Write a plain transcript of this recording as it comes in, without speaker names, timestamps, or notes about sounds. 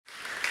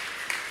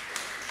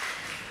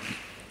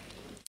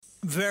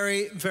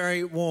Very,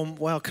 very warm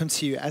welcome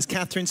to you. As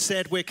Catherine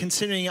said, we're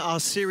continuing our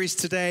series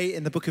today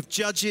in the book of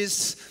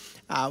Judges.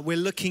 We're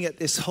looking at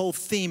this whole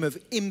theme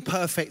of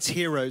imperfect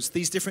heroes,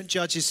 these different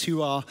judges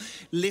who are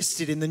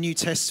listed in the New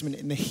Testament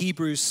in the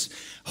Hebrews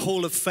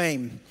Hall of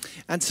Fame.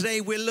 And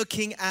today we're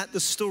looking at the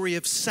story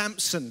of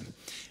Samson.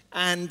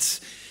 And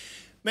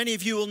many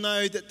of you will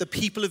know that the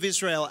people of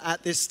Israel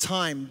at this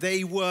time,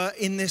 they were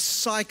in this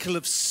cycle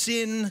of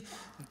sin,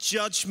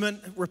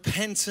 judgment,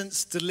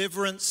 repentance,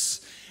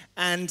 deliverance.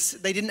 And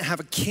they didn't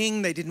have a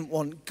king. They didn't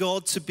want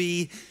God to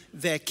be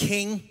their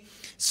king.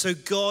 So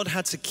God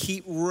had to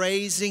keep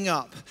raising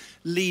up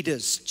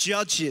leaders,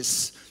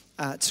 judges,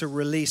 to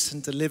release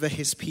and deliver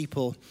his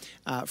people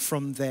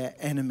from their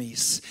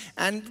enemies.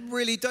 And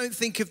really don't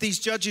think of these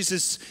judges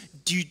as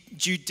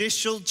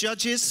judicial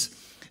judges.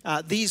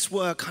 These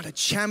were kind of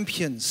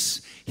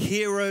champions,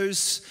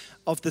 heroes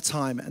of the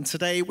time. And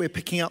today we're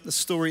picking up the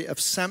story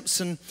of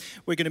Samson.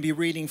 We're going to be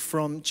reading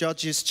from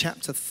Judges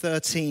chapter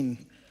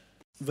 13.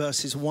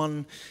 Verses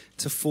 1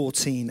 to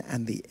 14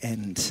 and the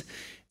end.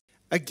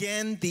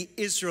 Again, the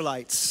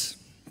Israelites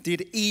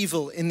did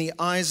evil in the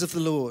eyes of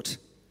the Lord.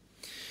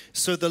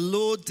 So the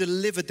Lord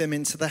delivered them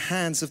into the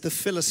hands of the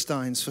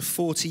Philistines for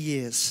 40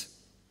 years.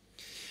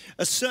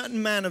 A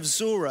certain man of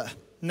Zorah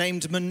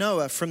named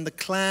Manoah from the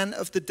clan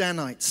of the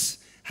Danites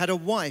had a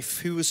wife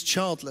who was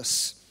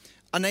childless,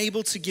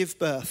 unable to give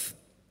birth.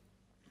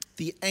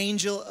 The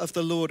angel of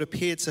the Lord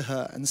appeared to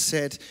her and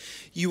said,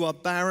 "You are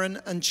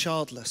barren and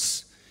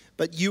childless,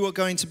 but you are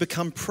going to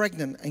become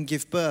pregnant and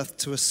give birth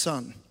to a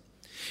son.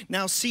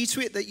 Now see to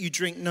it that you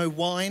drink no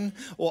wine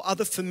or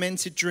other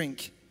fermented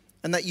drink,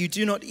 and that you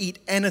do not eat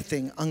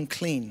anything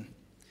unclean.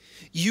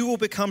 You will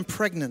become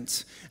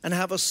pregnant and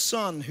have a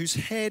son whose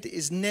head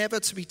is never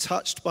to be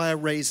touched by a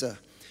razor,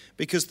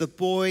 because the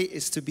boy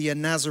is to be a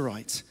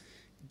Nazirite,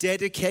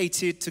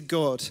 dedicated to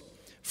God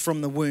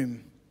from the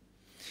womb.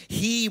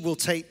 He will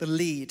take the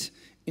lead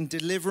in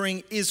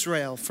delivering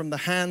Israel from the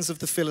hands of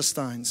the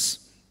Philistines."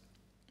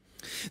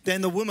 Then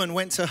the woman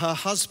went to her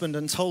husband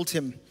and told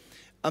him,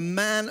 "A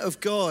man of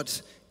God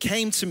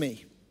came to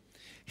me.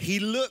 He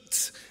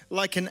looked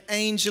like an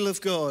angel of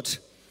God,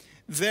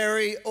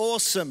 very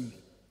awesome."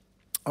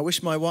 I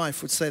wish my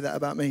wife would say that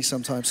about me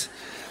sometimes.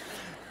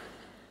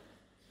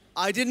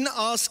 "I didn't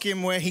ask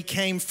him where he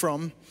came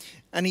from,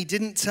 and he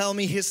didn't tell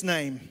me his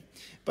name,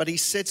 but he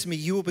said to me,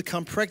 'You will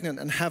become pregnant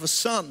and have a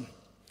son.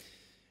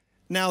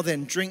 Now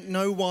then, drink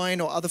no wine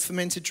or other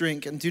fermented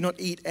drink, and do not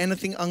eat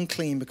anything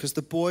unclean, because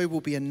the boy will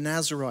be a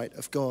Nazirite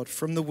of God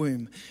from the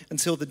womb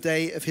until the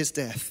day of his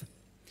death.'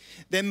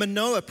 Then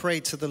Manoah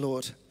prayed to the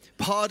Lord,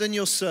 'Pardon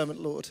your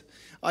servant, Lord.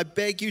 I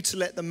beg you to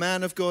let the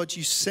man of God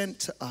you sent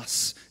to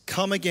us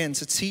come again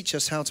to teach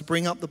us how to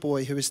bring up the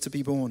boy who is to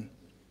be born.'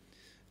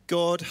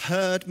 God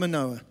heard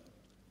Manoah,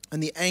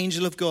 and the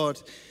angel of God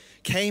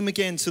came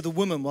again to the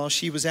woman while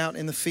she was out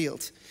in the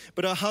field.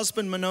 But her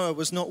husband Manoah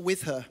was not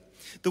with her.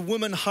 The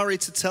woman hurried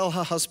to tell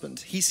her husband,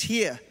 'He's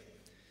here,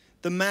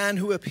 the man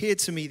who appeared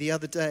to me the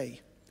other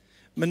day.'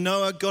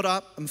 Manoah got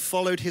up and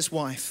followed his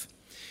wife.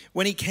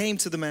 When he came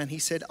to the man, he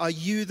said, 'Are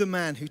you the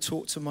man who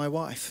talked to my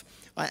wife?'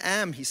 'I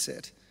am,' he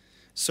said.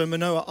 So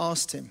Manoah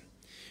asked him,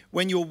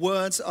 'When your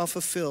words are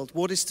fulfilled,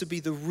 what is to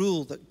be the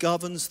rule that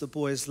governs the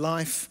boy's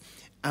life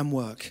and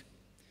work?'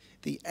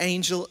 The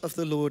angel of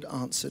the Lord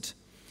answered,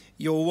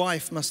 'Your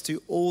wife must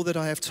do all that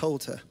I have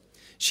told her.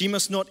 She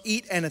must not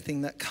eat anything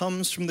that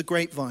comes from the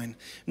grapevine,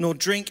 nor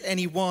drink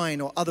any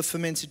wine or other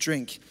fermented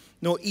drink,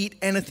 nor eat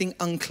anything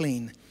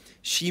unclean.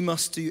 She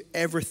must do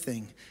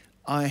everything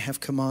I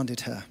have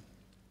commanded her.'"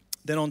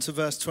 Then on to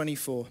verse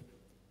 24.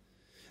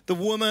 "The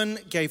woman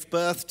gave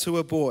birth to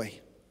a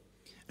boy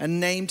and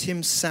named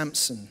him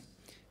Samson.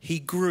 He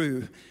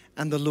grew,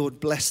 and the Lord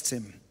blessed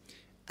him,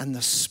 and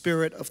the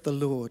Spirit of the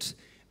Lord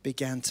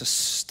began to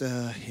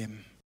stir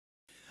him."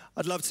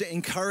 I'd love to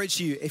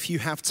encourage you, if you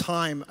have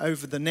time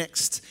over the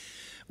next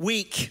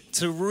week,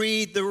 to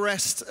read the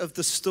rest of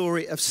the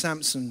story of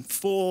Samson,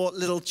 4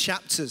 little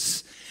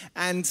chapters.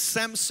 And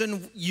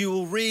Samson, you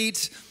will read,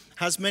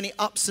 has many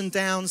ups and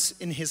downs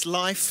in his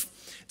life.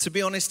 To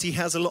be honest, he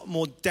has a lot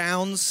more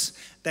downs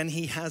than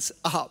he has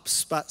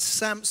ups. But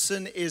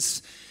Samson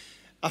is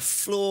a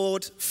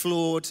flawed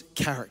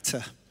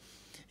character.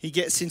 He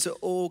gets into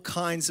all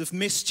kinds of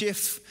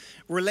mischief,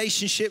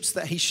 relationships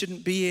that he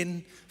shouldn't be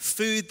in,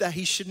 food that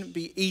he shouldn't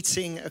be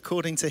eating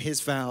according to his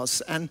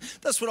vows. And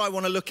that's what I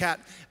want to look at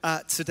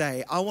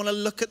today. I want to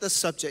look at the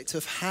subject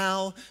of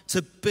how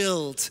to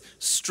build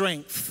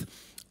strength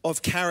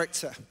of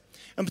character.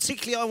 And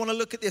particularly I want to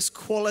look at this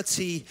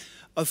quality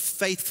of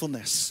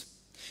faithfulness.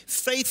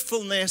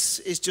 Faithfulness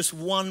is just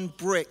one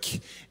brick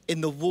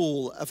in the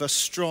wall of a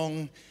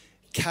strong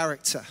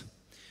character.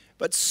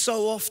 But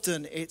so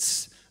often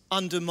it's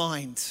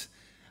undermined,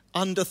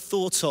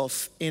 underthought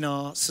of in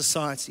our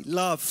society.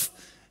 Love,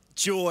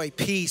 joy,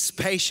 peace,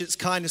 patience,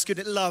 kindness,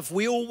 goodness, love.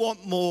 We all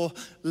want more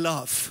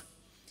love.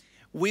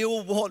 We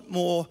all want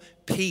more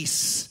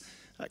peace.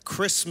 At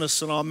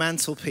Christmas on our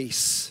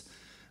mantelpiece,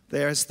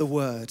 there's the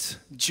word.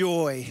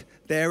 Joy,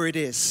 there it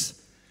is.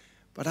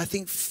 But I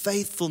think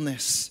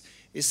faithfulness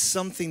is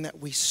something that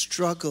we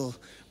struggle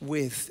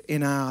with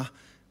in our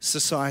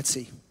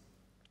society.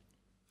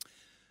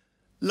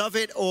 Love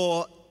it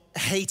or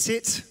hate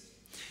it,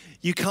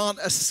 you can't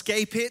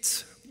escape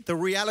it. The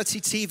reality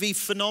TV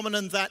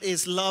phenomenon that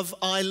is Love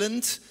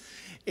Island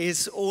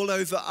is all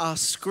over our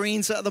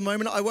screens at the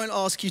moment. I won't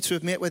ask you to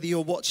admit whether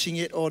you're watching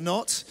it or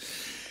not.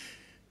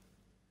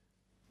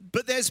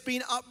 But there's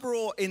been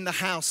uproar in the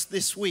house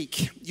this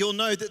week. You'll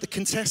know that the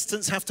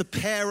contestants have to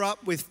pair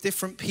up with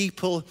different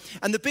people.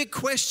 And the big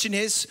question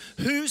is,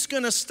 who's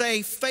going to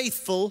stay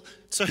faithful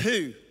to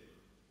who?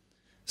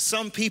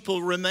 Some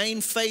people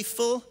remain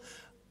faithful,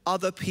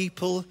 other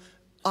people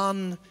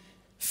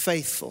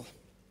unfaithful.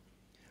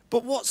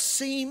 But what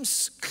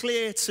seems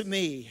clear to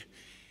me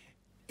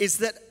is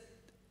that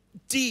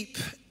deep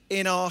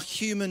in our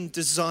human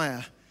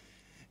desire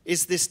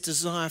is this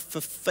desire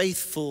for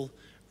faithful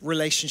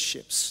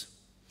relationships.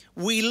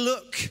 We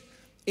look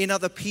in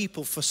other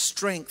people for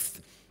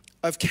strength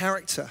of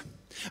character.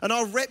 And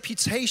our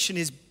reputation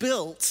is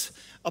built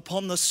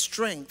upon the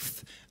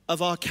strength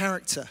of our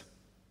character.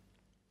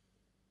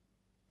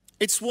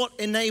 It's what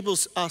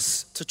enables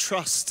us to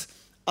trust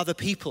other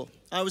people.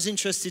 I was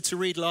interested to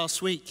read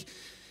last week,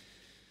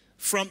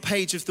 front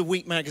page of the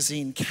Week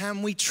magazine,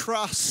 can we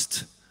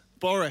trust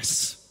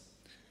Boris?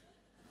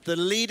 The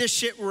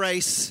leadership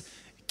race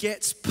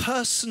gets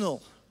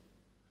personal.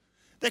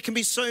 There can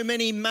be so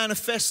many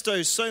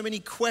manifestos, so many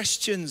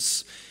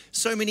questions,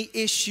 so many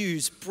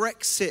issues,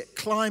 Brexit,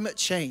 climate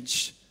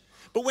change.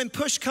 But when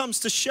push comes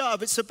to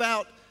shove, it's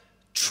about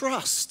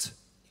trust.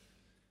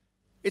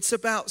 It's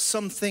about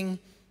something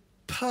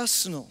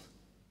personal.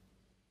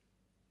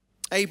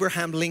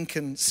 Abraham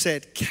Lincoln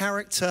said,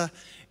 character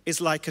is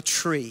like a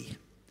tree,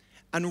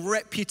 and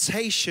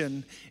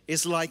reputation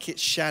is like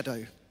its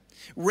shadow.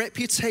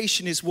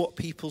 Reputation is what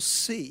people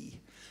see,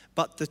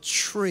 but the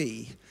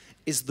tree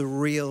is the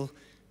real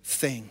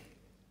thing.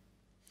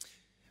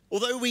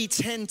 Although we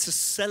tend to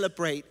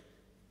celebrate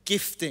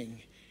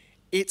gifting,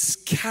 it's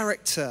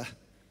character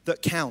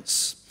that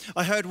counts.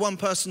 I heard one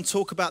person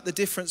talk about the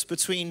difference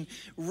between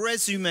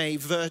resume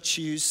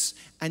virtues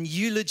and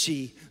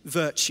eulogy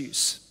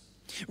virtues.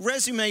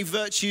 Resume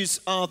virtues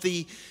are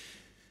the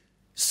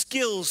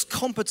skills,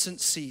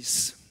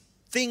 competencies,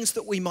 things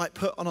that we might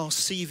put on our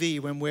CV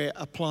when we're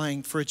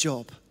applying for a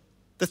job,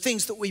 the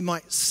things that we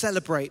might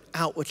celebrate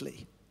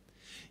outwardly.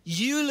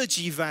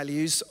 Eulogy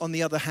values, on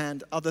the other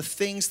hand, are the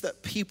things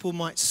that people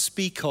might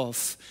speak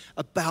of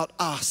about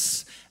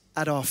us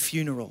at our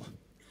funeral.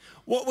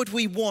 What would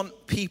we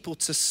want people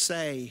to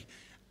say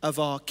of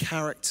our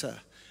character,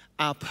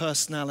 our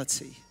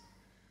personality?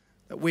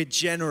 That we're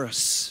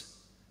generous,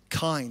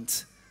 kind,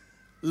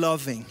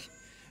 loving,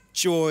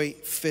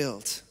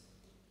 joy-filled.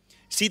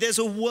 See, there's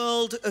a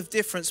world of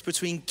difference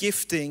between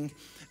gifting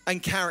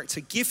and character.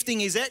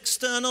 Gifting is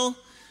external,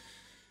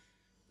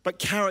 but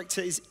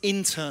character is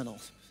internal.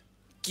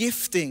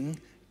 Gifting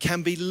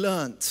can be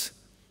learnt,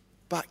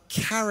 but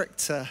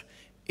character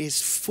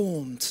is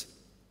formed.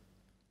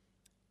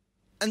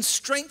 And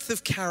strength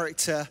of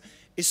character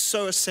is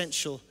so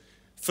essential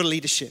for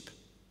leadership.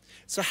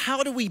 So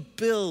how do we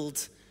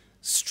build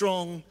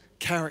strong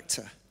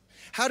character?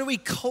 How do we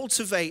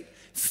cultivate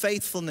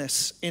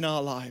faithfulness in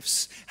our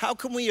lives? How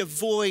can we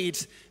avoid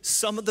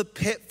some of the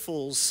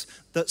pitfalls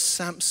that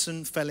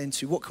Samson fell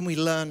into? What can we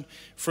learn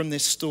from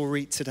this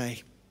story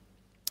today?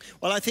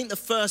 Well, I think the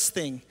first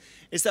thing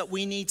is that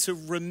we need to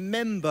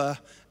remember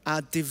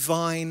our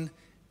divine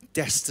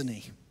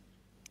destiny.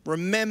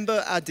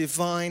 Remember our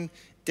divine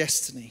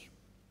destiny.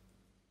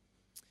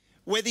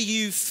 Whether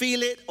you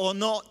feel it or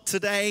not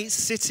today,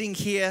 sitting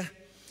here,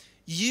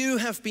 you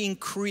have been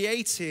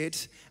created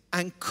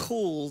and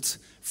called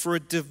for a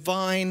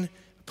divine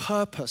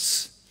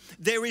purpose.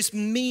 There is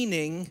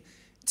meaning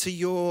to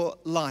your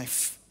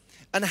life.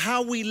 And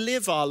how we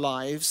live our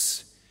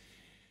lives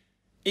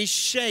is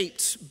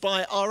shaped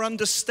by our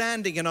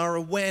understanding and our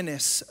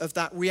awareness of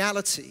that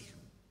reality.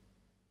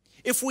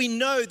 If we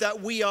know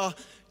that we are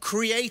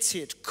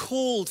created,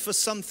 called for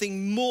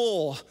something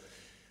more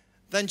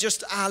than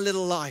just our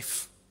little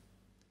life,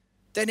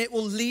 then it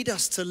will lead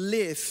us to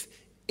live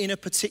in a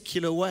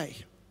particular way.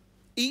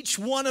 Each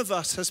one of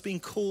us has been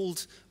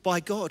called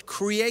by God,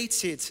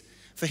 created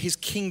for his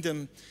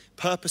kingdom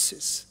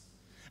purposes.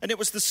 And it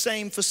was the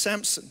same for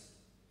Samson.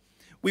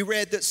 We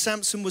read that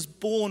Samson was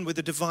born with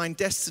a divine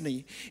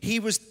destiny. He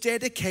was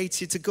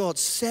dedicated to God,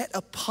 set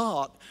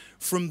apart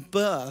from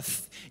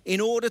birth in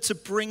order to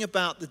bring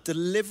about the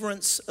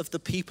deliverance of the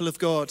people of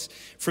God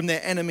from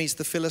their enemies,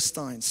 the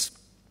Philistines.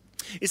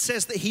 It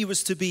says that he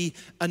was to be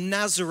a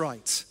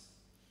Nazirite.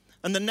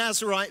 And the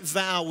Nazirite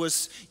vow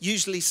was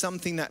usually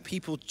something that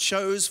people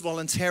chose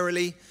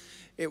voluntarily.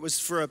 It was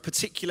for a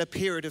particular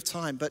period of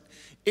time, but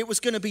it was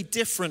going to be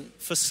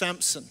different for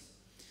Samson.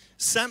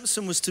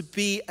 Samson was to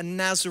be a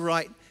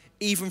Nazirite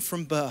even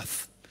from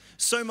birth.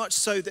 So much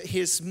so that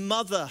his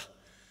mother,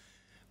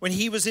 when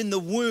he was in the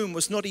womb,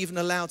 was not even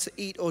allowed to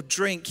eat or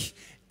drink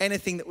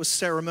anything that was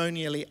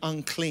ceremonially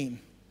unclean.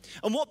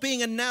 And what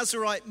being a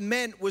Nazirite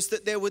meant was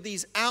that there were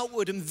these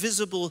outward and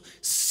visible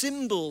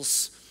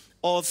symbols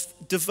of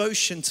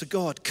devotion to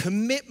God,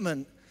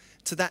 commitment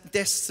to that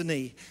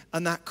destiny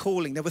and that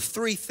calling. There were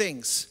three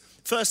things.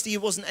 Firstly, he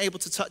wasn't able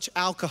to touch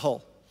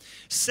alcohol.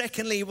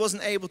 Secondly, he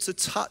wasn't able to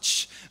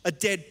touch a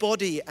dead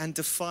body and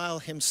defile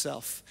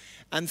himself.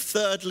 And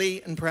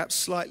thirdly, and perhaps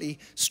slightly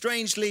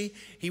strangely,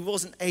 he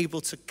wasn't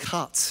able to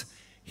cut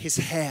his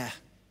hair.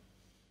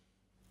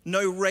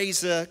 No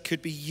razor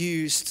could be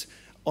used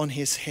on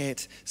his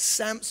head.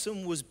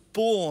 Samson was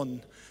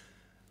born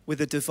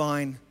with a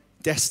divine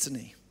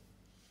destiny.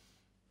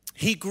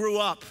 He grew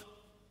up.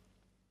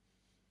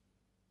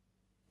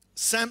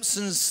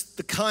 Samson's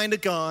the kind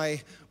of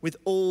guy with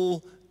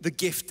all the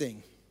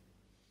gifting.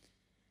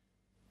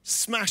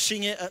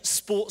 Smashing it at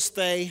sports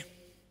day.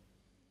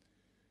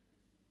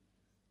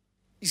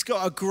 He's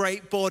got a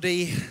great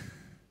body,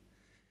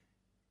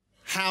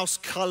 house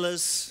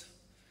colors.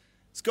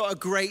 He's got a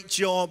great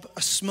job,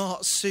 a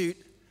smart suit.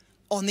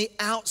 On the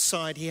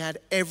outside, he had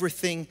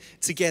everything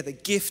together,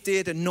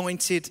 gifted,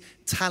 anointed,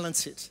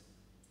 talented.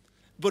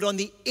 But on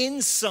the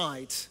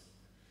inside,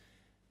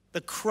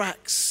 the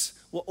cracks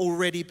were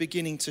already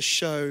beginning to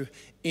show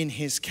in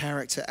his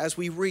character. As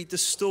we read the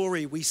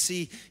story, we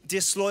see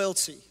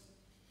disloyalty,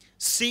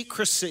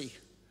 secrecy,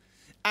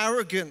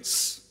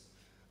 arrogance,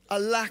 a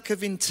lack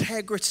of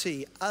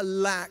integrity, a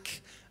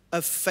lack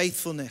of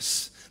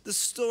faithfulness. The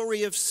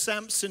story of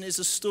Samson is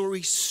a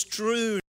story strewn